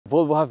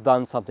Volvo have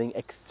done something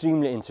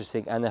extremely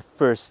interesting and a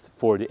first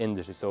for the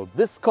industry. So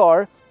this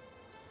car,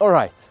 all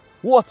right,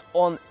 what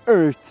on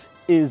earth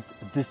is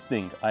this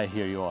thing, I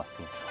hear you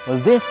asking? Well,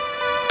 this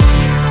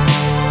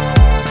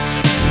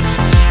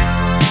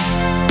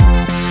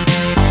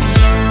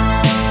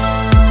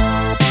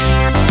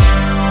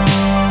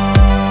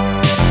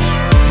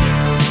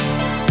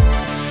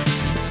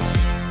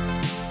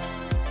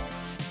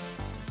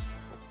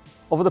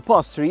over the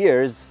past 3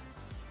 years,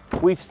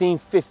 we've seen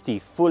 50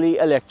 fully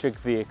electric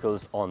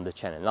vehicles on the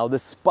channel. Now,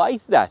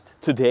 despite that,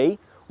 today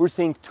we're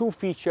seeing two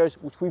features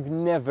which we've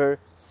never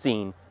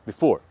seen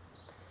before.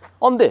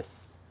 On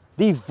this,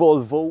 the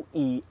Volvo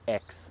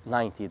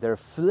EX90, their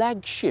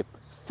flagship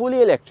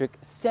fully electric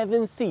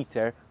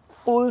 7-seater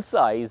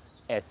full-size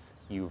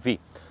SUV.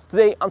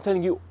 Today I'm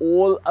telling you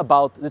all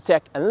about the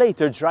tech and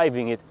later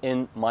driving it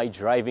in my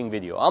driving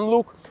video. I'm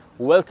Luke,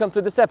 welcome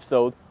to this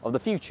episode of The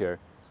Future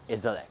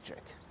is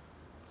Electric.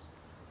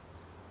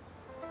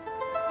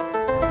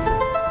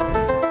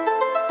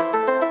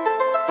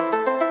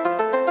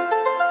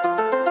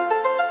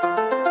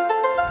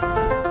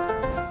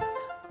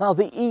 Now,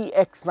 the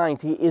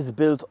EX90 is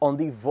built on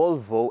the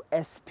Volvo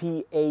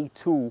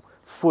SPA2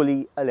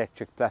 fully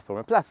electric platform,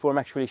 a platform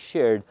actually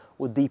shared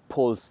with the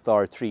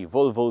Polestar 3,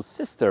 Volvo's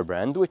sister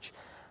brand, which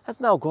has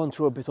now gone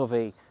through a bit of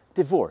a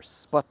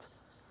divorce. But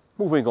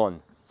moving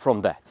on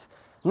from that.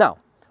 Now,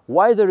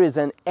 while there is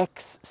an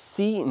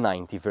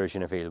XC90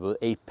 version available,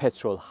 a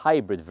petrol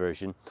hybrid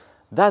version,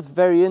 that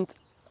variant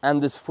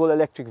and this full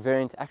electric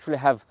variant actually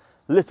have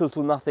little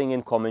to nothing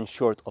in common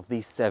short of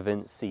the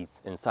 7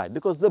 seats inside,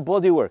 because the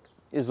bodywork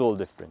is all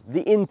different,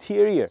 the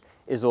interior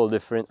is all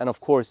different, and of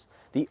course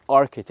the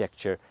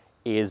architecture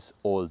is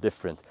all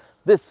different.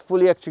 This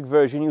fully electric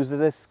version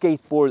uses a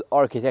skateboard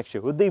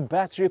architecture with the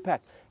battery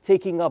pack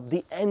taking up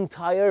the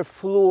entire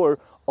floor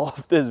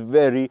of this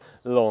very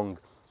long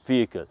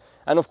vehicle.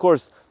 And of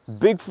course,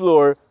 big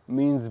floor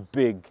means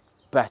big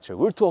battery.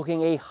 We're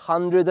talking a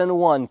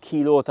 101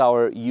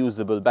 kilowatt-hour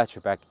usable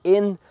battery pack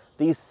in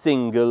the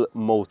single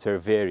motor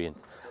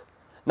variant.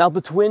 Now,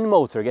 the twin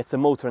motor gets a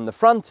motor in the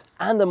front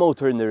and a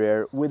motor in the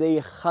rear with a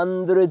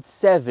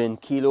 107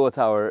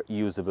 kilowatt-hour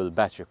usable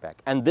battery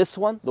pack. And this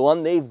one, the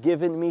one they've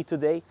given me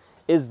today,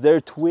 is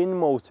their twin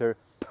motor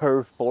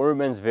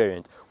performance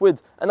variant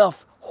with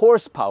enough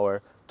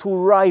horsepower to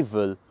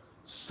rival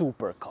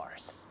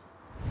supercars.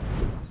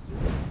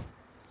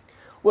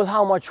 Well,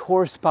 how much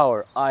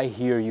horsepower, I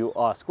hear you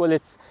ask? Well,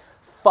 it's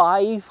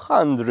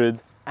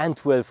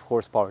 512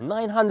 horsepower,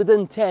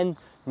 910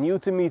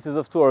 Newton meters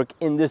of torque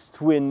in this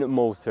twin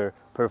motor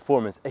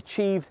performance,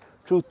 achieved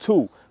through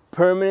two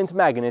permanent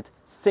magnet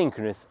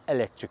synchronous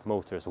electric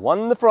motors, one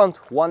in the front,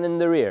 one in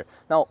the rear.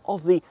 Now,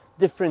 of the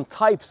different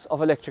types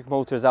of electric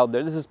motors out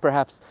there, this is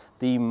perhaps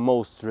the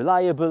most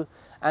reliable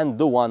and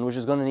the one which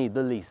is going to need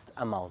the least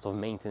amount of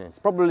maintenance,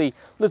 probably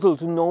little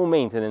to no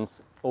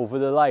maintenance over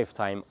the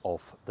lifetime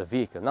of the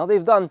vehicle. Now,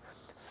 they've done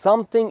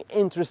something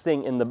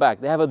interesting in the back.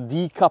 They have a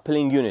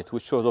decoupling unit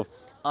which sort of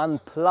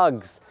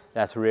unplugs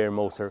that rear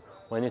motor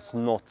when it's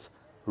not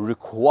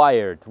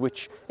required,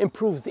 which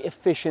improves the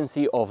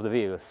efficiency of the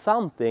vehicle,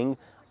 something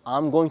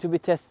I'm going to be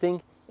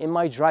testing in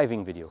my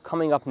driving video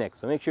coming up next,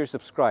 so make sure you're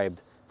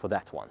subscribed for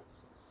that one.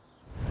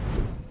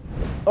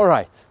 All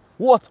right,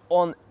 what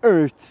on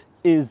earth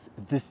is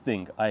this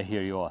thing, I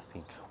hear you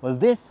asking? Well,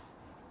 this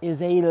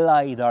is a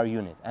LiDAR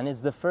unit, and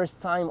it's the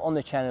first time on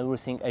the channel we're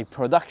seeing a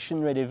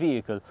production-ready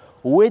vehicle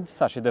with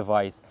such a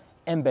device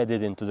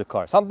embedded into the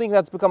car. Something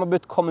that's become a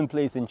bit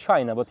commonplace in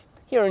China, but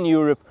here in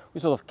Europe we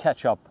sort of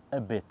catch up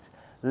a bit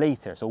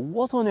later. So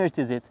what on earth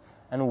is it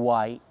and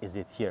why is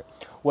it here?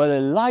 Well,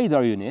 a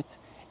LiDAR unit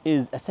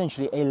is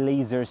essentially a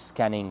laser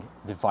scanning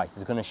device.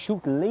 It's going to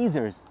shoot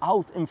lasers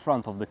out in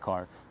front of the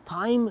car,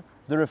 time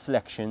the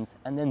reflections,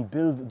 and then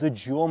build the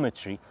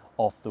geometry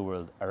of the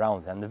world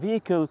around. And the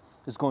vehicle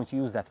is going to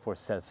use that for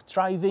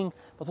self-driving,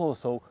 but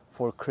also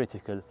for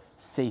critical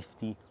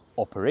safety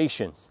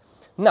operations.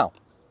 Now,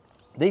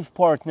 they've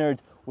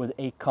partnered with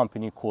a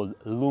company called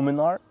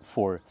Luminar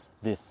for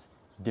this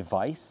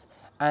device,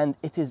 and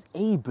it is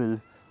able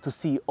to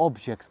see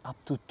objects up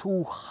to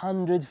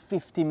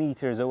 250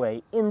 meters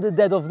away in the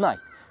dead of night,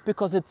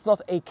 because it's not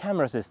a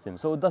camera system,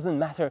 so it doesn't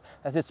matter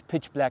that it's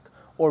pitch black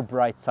or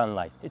bright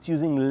sunlight. It's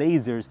using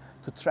lasers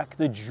to track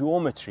the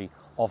geometry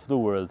of the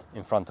world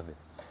in front of it.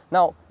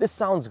 Now, this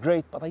sounds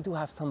great, but I do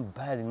have some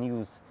bad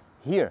news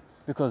here,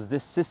 because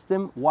this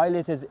system, while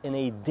it is in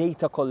a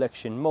data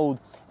collection mode,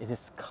 it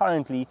is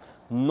currently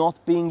not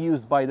being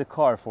used by the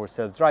car for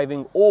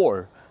self-driving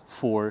or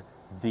for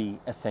the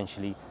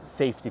essentially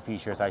safety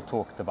features I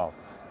talked about.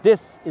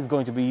 This is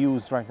going to be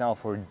used right now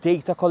for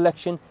data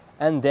collection,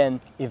 and then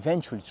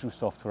eventually through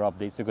software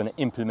updates they're going to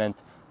implement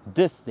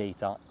this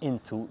data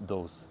into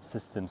those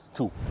systems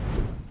too.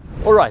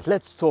 All right,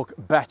 let's talk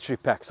battery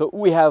pack. So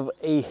we have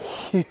a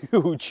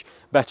huge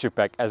battery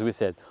pack, as we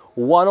said,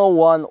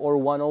 101 or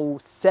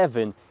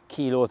 107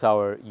 kilowatt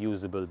hour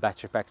usable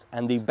battery packs,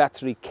 and the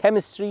battery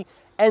chemistry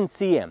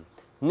NCM,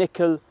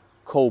 nickel,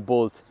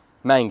 cobalt,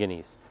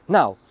 manganese.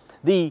 Now,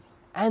 the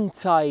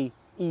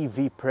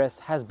EV press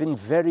has been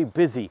very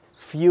busy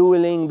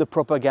fueling the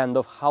propaganda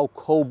of how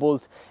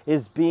cobalt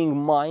is being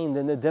mined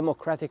in the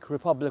Democratic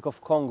Republic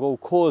of Congo,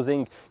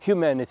 causing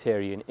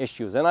humanitarian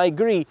issues. And I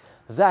agree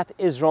that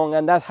is wrong,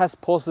 and that has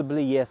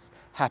possibly, yes,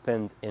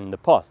 happened in the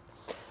past.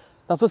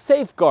 Now, to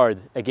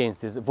safeguard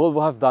against this,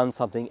 Volvo have done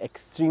something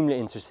extremely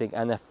interesting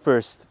and a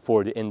first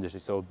for the industry.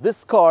 So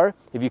this car,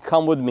 if you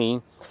come with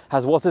me,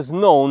 has what is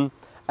known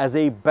as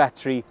a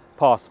battery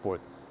passport.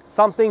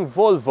 Something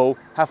Volvo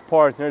have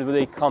partnered with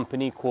a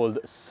company called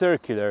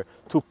Circular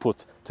to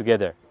put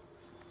together.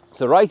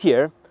 So right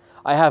here,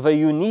 I have a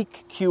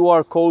unique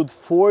QR code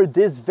for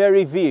this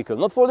very vehicle,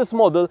 not for this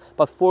model,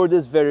 but for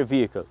this very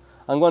vehicle.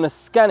 I'm going to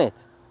scan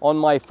it on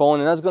my phone,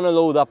 and that's going to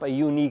load up a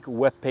unique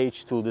web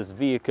page to this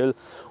vehicle,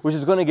 which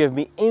is going to give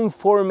me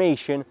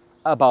information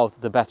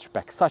about the battery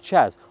pack, such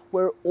as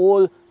where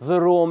all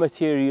the raw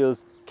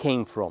materials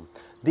came from,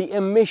 the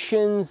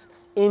emissions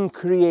in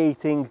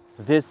creating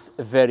this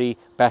very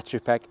battery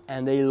pack,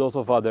 and a lot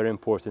of other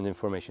important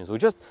information. So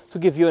just to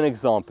give you an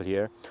example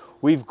here,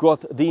 we've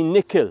got the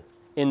nickel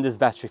in this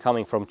battery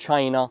coming from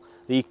China,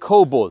 the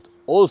cobalt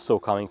also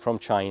coming from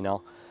China,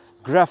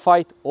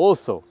 graphite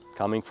also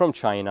coming from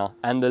China,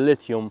 and the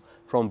lithium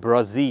from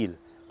Brazil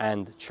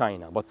and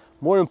China. But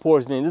more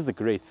importantly, and this is a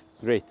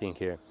great thing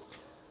here,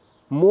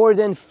 more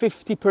than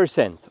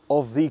 50%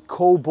 of the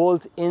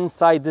cobalt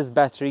inside this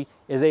battery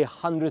is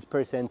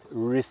 100%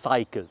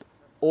 recycled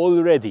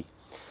already.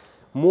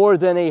 More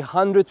than it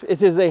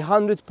is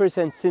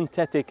 100%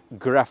 synthetic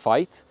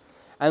graphite,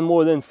 and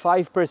more than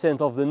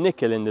 5% of the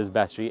nickel in this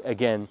battery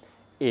again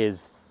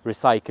is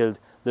recycled.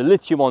 The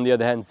lithium, on the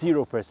other hand,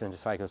 0%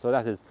 recycled. So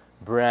that is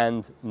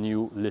brand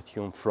new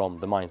lithium from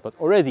the mines. But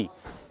already,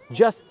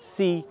 just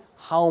see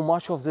how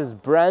much of this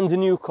brand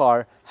new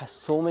car has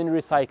so many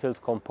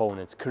recycled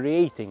components,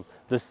 creating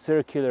the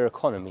circular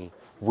economy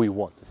we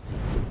want to see.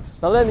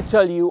 Now let me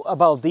tell you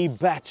about the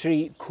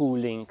battery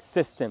cooling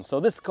system. So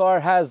this car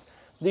has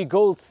the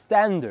gold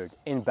standard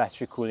in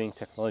battery cooling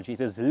technology.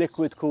 It is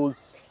liquid cooled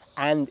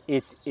and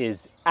it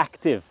is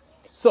active.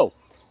 So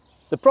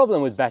the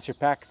problem with battery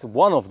packs,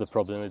 one of the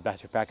problems with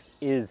battery packs,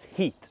 is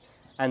heat,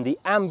 and the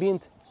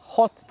ambient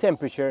hot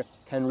temperature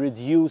can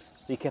reduce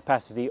the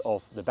capacity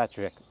of the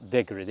battery pack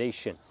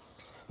degradation.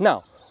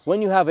 Now,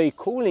 when you have a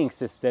cooling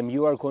system,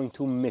 you are going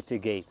to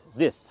mitigate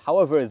this.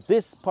 However,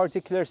 this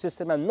particular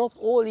system, and not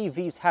all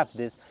EVs have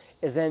this,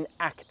 is an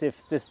active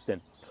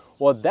system.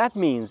 What that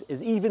means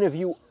is even if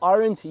you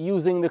aren't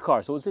using the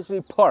car, so it's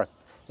literally parked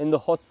in the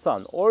hot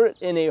sun or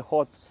in a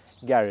hot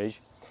garage,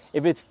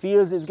 if it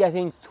feels it's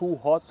getting too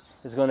hot,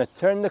 it's going to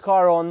turn the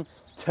car on,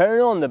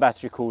 turn on the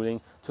battery cooling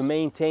to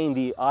maintain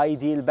the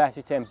ideal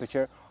battery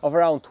temperature of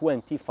around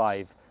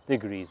 25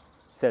 degrees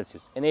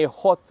Celsius. In a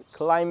hot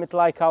climate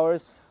like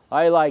ours,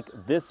 I like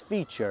this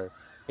feature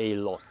a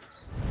lot.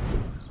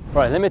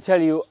 Right, let me tell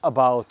you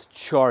about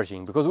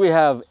charging, because we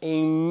have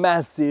a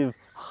massive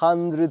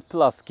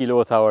 100+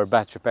 kilowatt-hour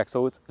battery pack,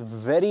 so it's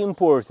very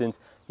important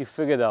you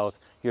figured out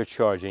your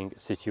charging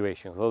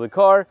situation. So the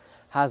car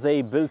has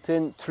a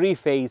built-in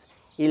 3-phase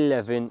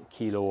 11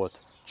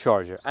 kilowatt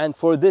charger, and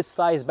for this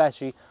size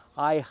battery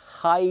I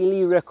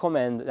highly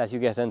recommend that you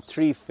get a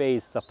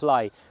 3-phase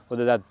supply,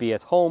 whether that be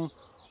at home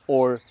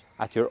or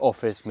at your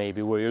office,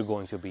 maybe where you're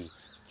going to be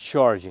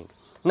charging.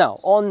 Now,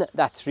 on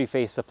that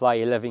 3-phase supply,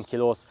 11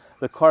 kilowatts,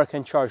 the car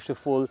can charge to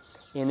full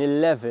in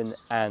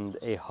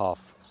 11.5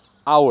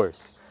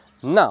 hours.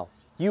 Now,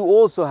 you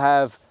also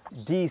have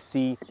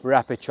DC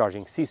rapid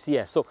charging,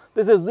 CCS. So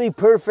this is the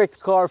perfect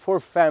car for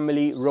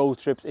family road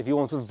trips if you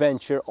want to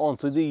venture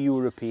onto the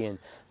European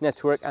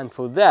network, and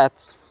for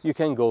that you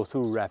can go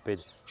to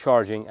rapid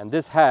charging, and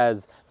this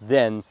has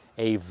then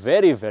a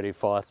very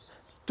fast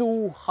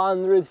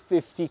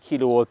 250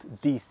 kilowatt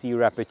DC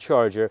rapid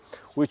charger,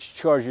 which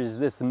charges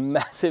this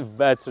massive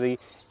battery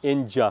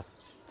in just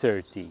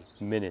 30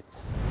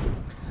 minutes.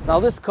 Now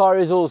this car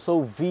is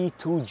also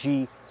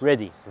V2G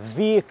ready,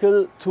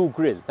 vehicle to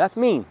grid. That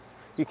means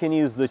you can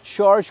use the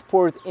charge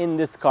port in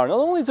this car, not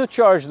only to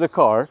charge the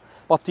car,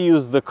 but to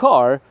use the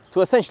car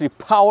to essentially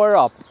power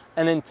up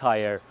an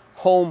entire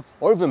home,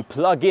 or even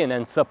plug in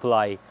and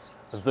supply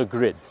the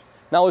grid.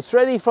 Now it's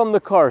ready from the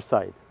car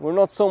side. We're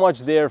not so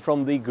much there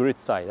from the grid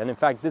side. And in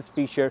fact, this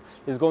feature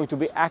is going to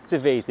be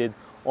activated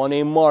on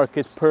a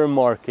market per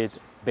market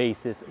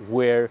basis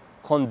where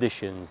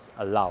conditions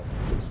allow.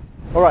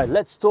 All right,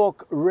 let's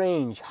talk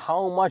range,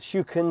 how much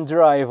you can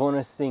drive on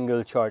a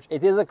single charge.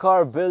 It is a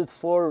car built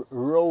for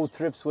road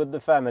trips with the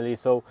family,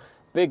 so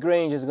big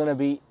range is going to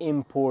be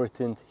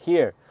important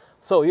here.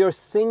 So your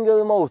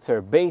single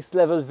motor base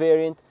level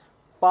variant,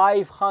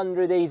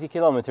 580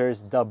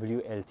 kilometers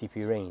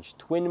WLTP range.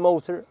 Twin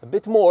motor, a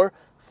bit more,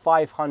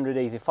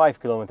 585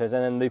 kilometers,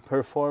 and then the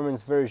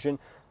performance version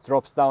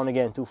drops down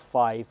again to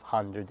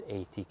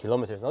 580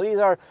 kilometers. Now these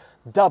are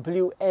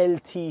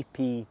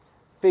WLTP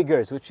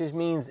figures, which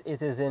means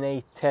it is in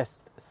a test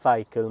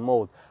cycle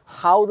mode.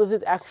 How does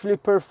it actually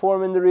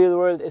perform in the real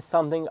world is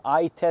something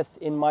I test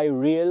in my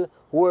real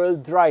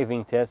world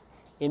driving test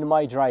in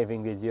my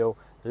driving video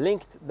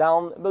linked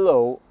down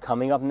below,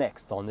 coming up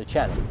next on the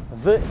channel.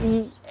 The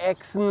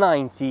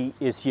EX90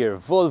 is here,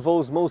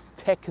 Volvo's most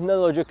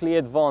technologically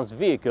advanced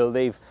vehicle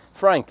they've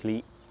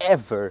frankly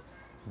ever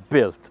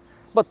built.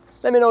 But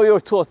let me know your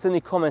thoughts in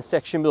the comment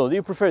section below. Do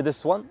you prefer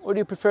this one or do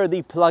you prefer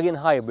the plug-in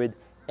hybrid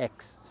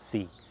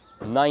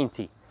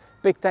XC90?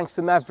 Big thanks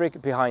to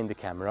Mavric behind the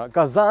camera,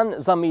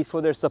 GasanZammit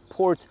for their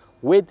support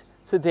with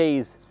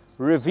today's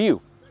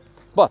review.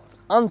 But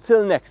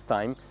until next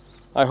time,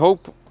 I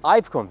hope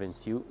I've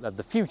convinced you that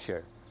the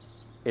future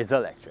is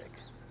electric.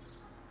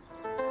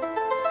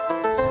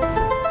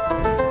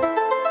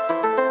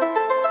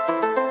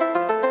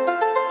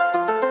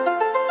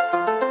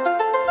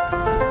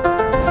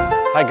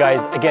 Hi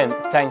guys, again,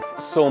 thanks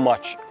so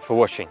much for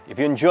watching. If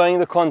you're enjoying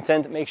the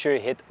content, make sure you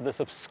hit the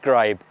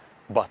subscribe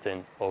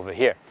button over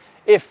here.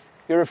 If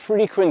you're a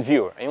frequent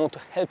viewer and you want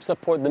to help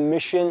support the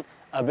mission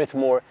a bit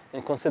more,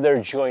 then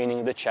consider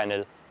joining the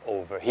channel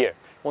over here.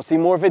 Want to see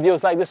more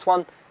videos like this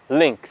one?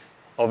 Links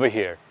over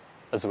here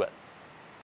as well.